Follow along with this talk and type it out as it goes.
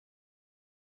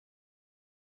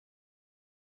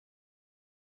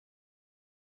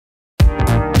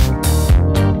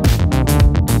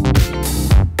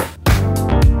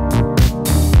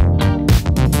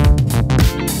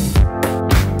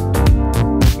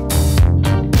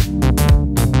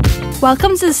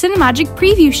Welcome to the Cinemagic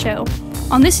preview show.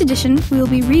 On this edition, we will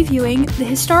be reviewing the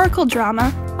historical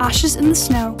drama Ashes in the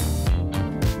Snow.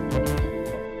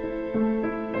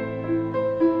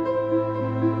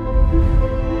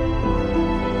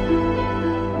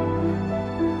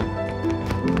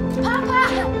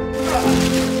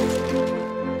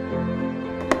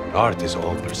 Art is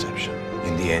all perception.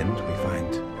 In the end, we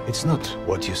find it's not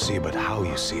what you see, but how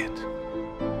you see it.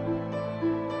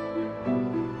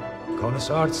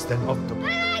 Conus arts then opto.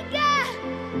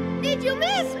 Malaika! Did you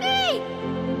miss me?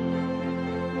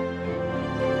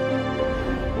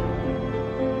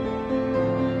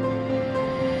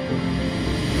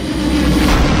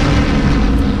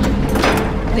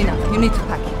 Lina, you need to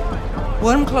pack.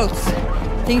 Warm clothes,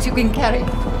 things you can carry.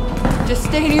 Just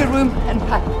stay in your room and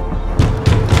pack.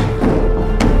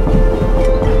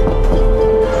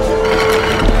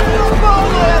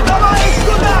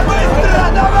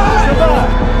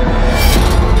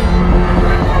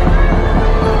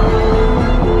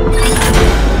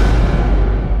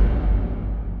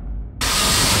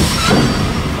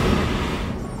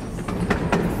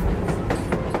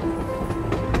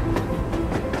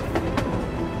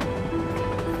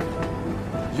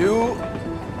 You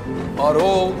are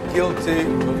all guilty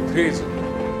of treason.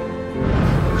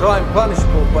 A crime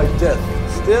punishable by death.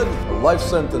 Instead, a life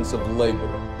sentence of labor.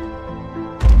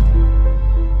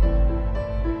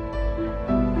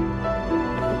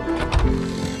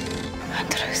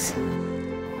 Andres.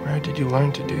 Where did you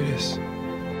learn to do this?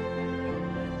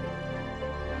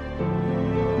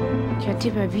 Tu as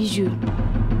tes pas bijou.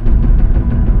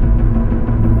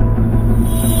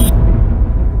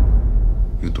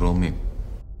 You troll me.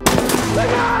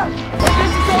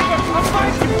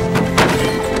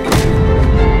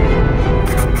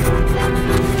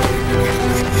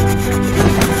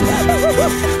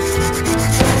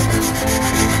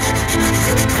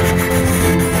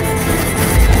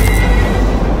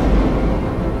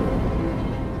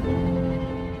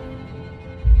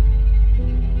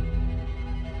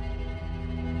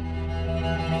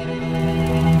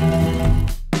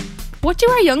 What do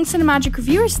our young Cinemagic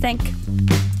reviewers think?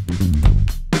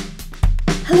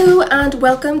 Hello and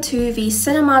welcome to the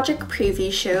Cinemagic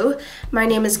preview show. My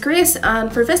name is Grace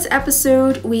and for this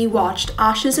episode we watched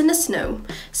Ashes in the Snow,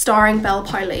 starring Belle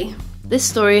Powley. This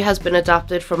story has been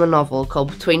adapted from a novel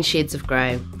called Between Shades of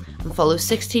Grey and follows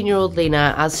 16-year-old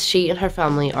Lina as she and her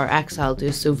family are exiled to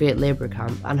a Soviet labour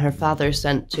camp and her father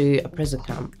sent to a prison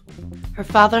camp. Her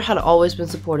father had always been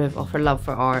supportive of her love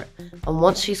for art, and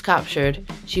once she's captured,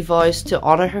 she vows to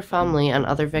honour her family and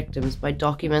other victims by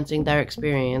documenting their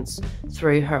experience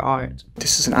through her art.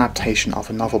 This is an adaptation of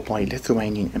a novel by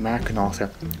Lithuanian-American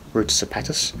author Ruth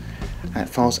Sepetys, and it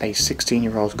follows a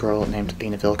 16-year-old girl named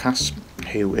Lina Vilkas,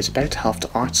 who is about to head off to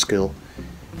art school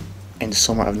in the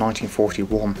summer of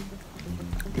 1941,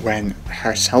 when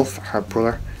herself, her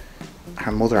brother,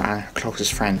 her mother and her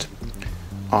closest friend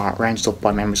are rounded up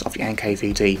by members of the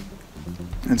NKVD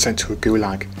and sent to a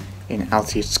gulag in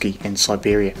Altiitsky in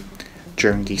Siberia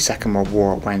during the Second World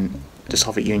War, when the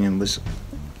Soviet Union was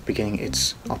beginning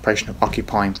its operation of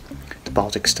occupying the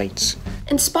Baltic states.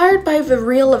 Inspired by the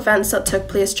real events that took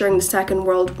place during the Second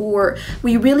World War,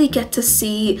 we really get to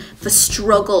see the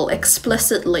struggle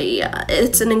explicitly.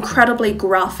 It's an incredibly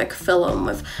graphic film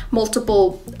with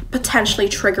multiple potentially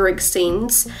triggering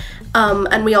scenes.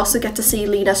 And we also get to see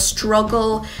Lina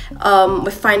struggle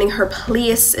with finding her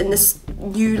place in this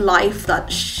new life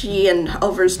that she and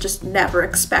others just never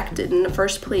expected in the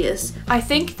first place. I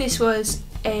think this was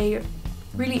a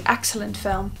really excellent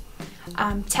film.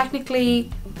 Technically,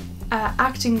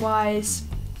 acting-wise,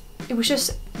 it was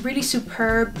just really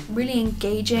superb, really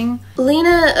engaging.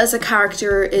 Lina as a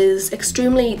character is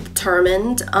extremely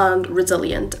determined and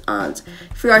resilient, and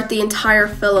throughout the entire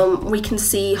film we can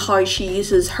see how she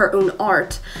uses her own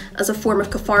art as a form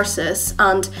of catharsis,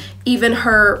 and even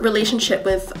her relationship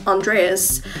with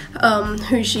Andreas,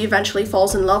 who she eventually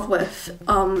falls in love with.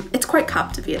 It's quite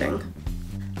captivating.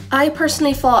 I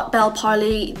personally thought Belle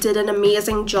Powley did an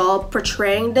amazing job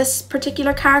portraying this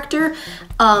particular character.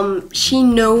 She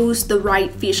knows the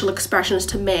right facial expressions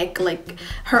to make, like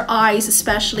her eyes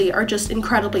especially are just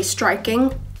incredibly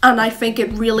striking, and I think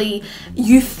it really,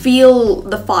 you feel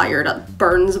the fire that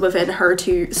burns within her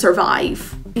to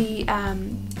survive. The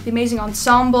amazing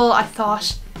ensemble, I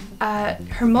thought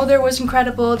her mother was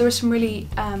incredible. There were some really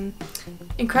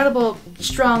incredible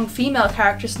strong female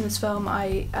characters in this film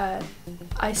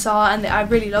I saw, and I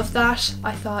really loved that.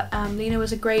 I thought Lina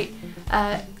was a great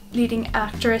leading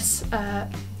actress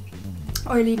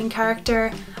or leading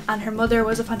character, and her mother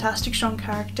was a fantastic strong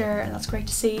character, and that's great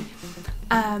to see.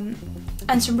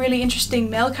 and some really interesting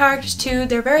male characters too.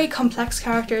 They're very complex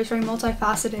characters, very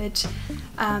multifaceted.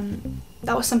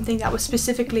 That was something that was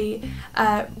specifically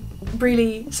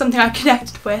really something I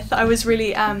connected with. I was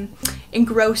really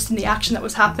engrossed in the action that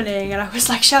was happening, and I was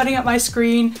like shouting at my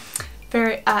screen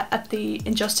very at the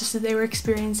injustices they were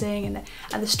experiencing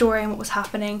and the story and what was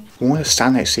happening. One of the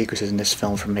standout sequences in this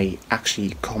film for me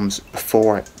actually comes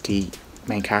before the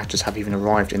main characters have even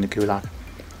arrived in the Gulag.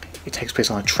 It takes place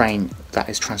on a train that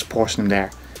is transporting them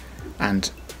there,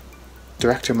 and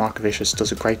director Markovicius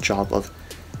does a great job of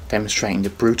demonstrating the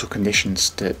brutal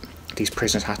conditions that these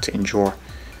prisoners had to endure,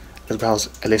 as well as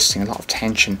eliciting a lot of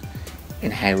tension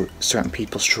in how certain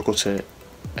people struggle to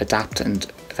adapt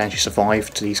and eventually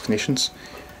survive to these conditions,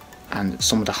 and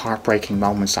some of the heartbreaking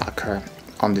moments that occur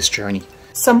on this journey.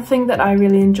 Something that I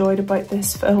really enjoyed about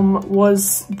this film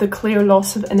was the clear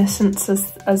loss of innocence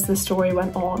as the story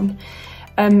went on.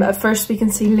 At first we can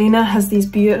see Lina has these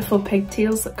beautiful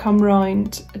pigtails that come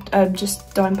round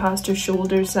just down past her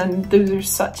shoulders, and those are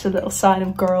such a little sign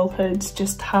of girlhood,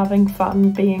 just having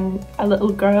fun, being a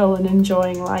little girl and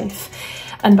enjoying life.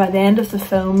 And by the end of the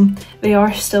film, they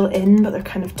are still in, but they're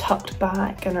kind of tucked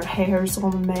back and her hair's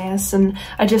all a mess. And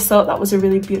I just thought that was a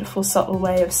really beautiful, subtle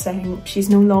way of saying she's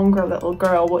no longer a little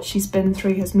girl. What she's been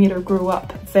through has made her grow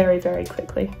up very, very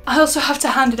quickly. I also have to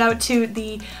hand it out to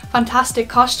the fantastic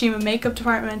costume and makeup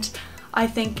department. I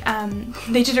think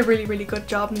they did a really, really good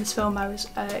job in this film. I was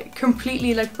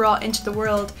completely like brought into the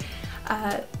world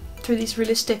through these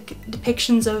realistic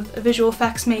depictions of visual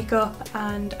effects makeup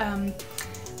and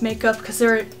makeup, because they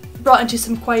were brought into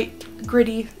some quite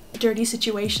gritty, dirty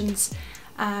situations.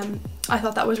 I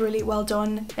thought that was really well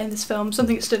done in this film.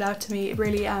 Something that stood out to me. It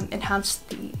really enhanced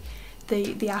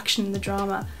the action and the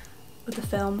drama of the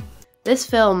film. This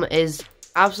film is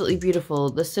absolutely beautiful.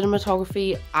 The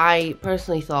cinematography I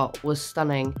personally thought was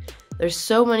stunning. There's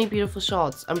so many beautiful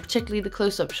shots, and particularly the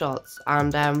close-up shots,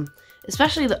 and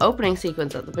especially the opening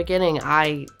sequence at the beginning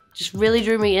just really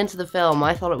drew me into the film.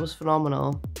 I thought it was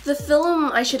phenomenal. The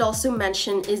film, I should also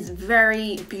mention, is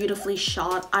very beautifully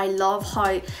shot. I love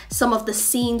how some of the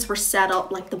scenes were set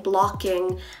up, like the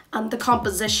blocking and the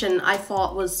composition. I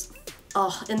thought was,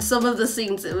 in some of the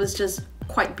scenes it was just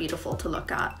quite beautiful to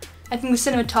look at. I think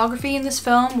the cinematography in this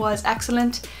film was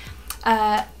excellent.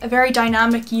 A very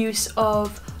dynamic use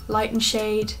of light and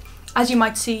shade, as you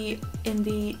might see in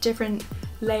the different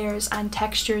layers and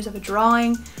textures of a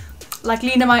drawing, like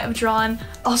Lina might have drawn.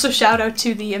 Also shout out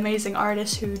to the amazing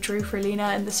artist who drew for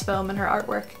Lina in this film and her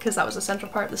artwork, because that was a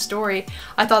central part of the story.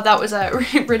 I thought that was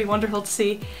really wonderful to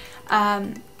see.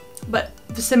 But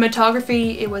the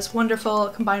cinematography, it was wonderful,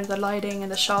 combined with the lighting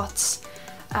and the shots.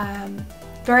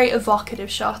 Very evocative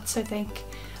shots, I think.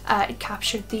 It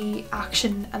captured the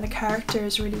action and the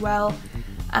characters really well.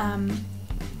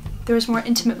 There was more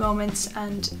intimate moments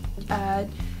and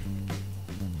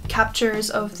capturing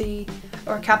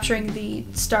the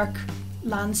stark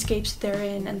landscapes they're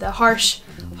in and the harsh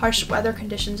weather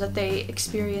conditions that they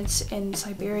experience in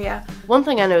Siberia. One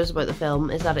thing I noticed about the film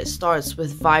is that it starts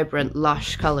with vibrant,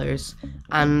 lush colours,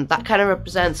 and that kind of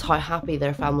represents how happy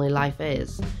their family life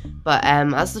is. But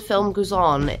as the film goes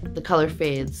on, the colour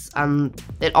fades and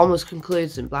it almost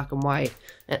concludes in black and white.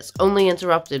 It's only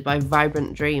interrupted by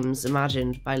vibrant dreams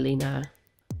imagined by Lina.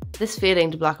 This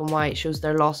fading to black and white shows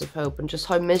their loss of hope and just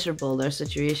how miserable their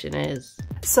situation is.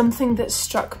 Something that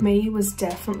struck me was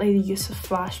definitely the use of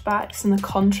flashbacks and the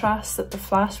contrast that the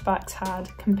flashbacks had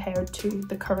compared to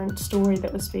the current story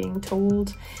that was being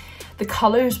told. The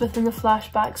colours within the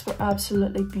flashbacks were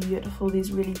absolutely beautiful,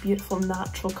 these really beautiful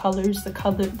natural colours,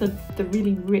 the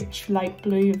really rich light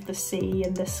blue of the sea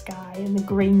and the sky and the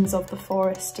greens of the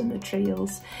forest and the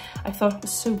trails. I thought it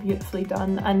was so beautifully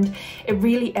done, and it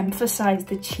really emphasised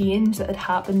the change that had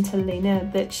happened to Lina,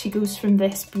 that she goes from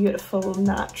this beautiful,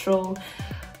 natural,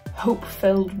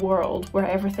 hope-filled world where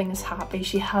everything is happy.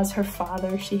 She has her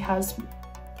father, she has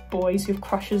boys who have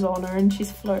crushes on her and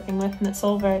she's flirting with, and it's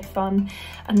all very fun,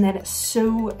 and then it's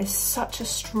such a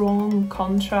strong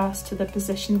contrast to the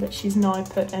position that she's now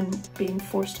put in, being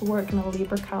forced to work in a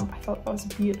labour camp. I thought that was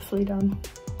beautifully done.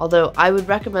 Although I would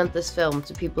recommend this film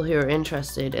to people who are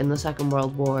interested in the Second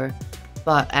World War,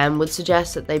 but would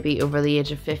suggest that they be over the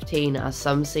age of 15, as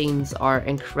some scenes are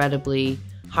incredibly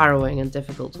harrowing and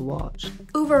difficult to watch.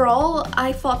 Overall,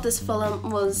 I thought this film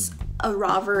was a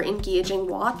rather engaging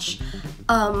watch.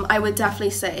 I would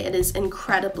definitely say it is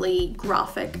incredibly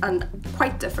graphic and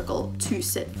quite difficult to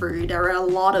sit through. There are a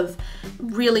lot of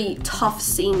really tough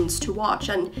scenes to watch,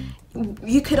 and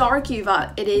you could argue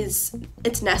that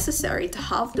it's necessary to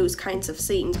have those kinds of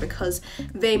scenes because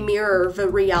they mirror the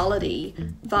reality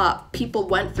that people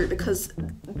went through, because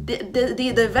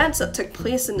the events that took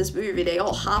place in this movie, they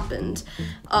all happened.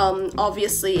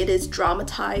 Obviously, it is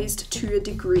dramatized to a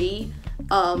degree.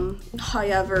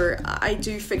 However, I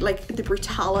do think like the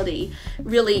brutality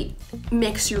really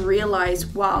makes you realize,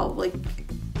 wow, like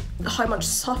how much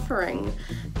suffering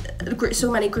so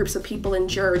many groups of people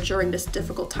endure during this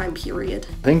difficult time period.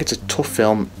 I think it's a tough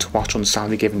film to watch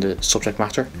understandably given the subject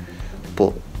matter,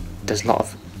 but there's a lot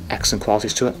of excellent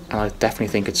qualities to it, and I definitely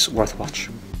think it's worth a watch.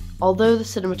 Although the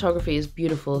cinematography is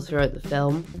beautiful throughout the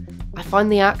film, I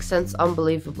find the accents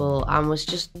unbelievable and was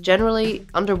just generally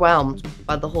underwhelmed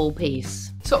by the whole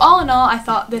piece. So all in all, I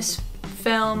thought this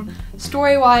film,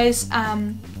 story-wise,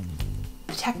 the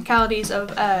technicalities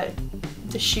of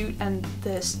the shoot and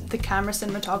the camera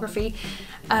cinematography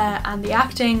and the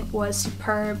acting was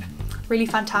superb, really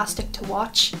fantastic to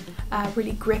watch,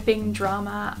 really gripping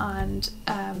drama, and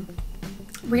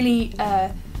really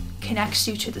connects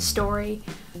you to the story.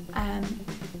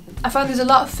 I found there's a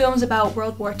lot of films about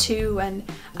World War II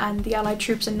and the Allied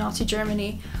troops in Nazi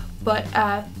Germany, but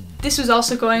this was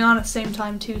also going on at the same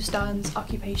time too. Stalin's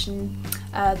occupation,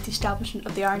 the establishment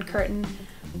of the Iron Curtain,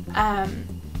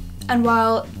 and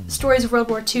while stories of World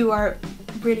War II are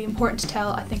really important to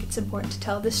tell, I think it's important to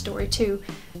tell this story too.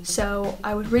 So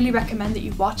I would really recommend that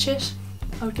you watch it.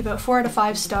 I would give it 4 out of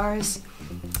 5 stars.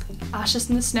 Ashes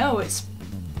in the Snow, it's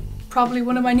probably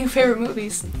one of my new favourite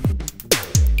movies.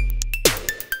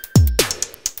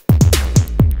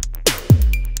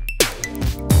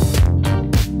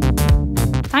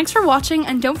 Thanks for watching,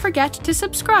 and don't forget to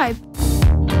subscribe.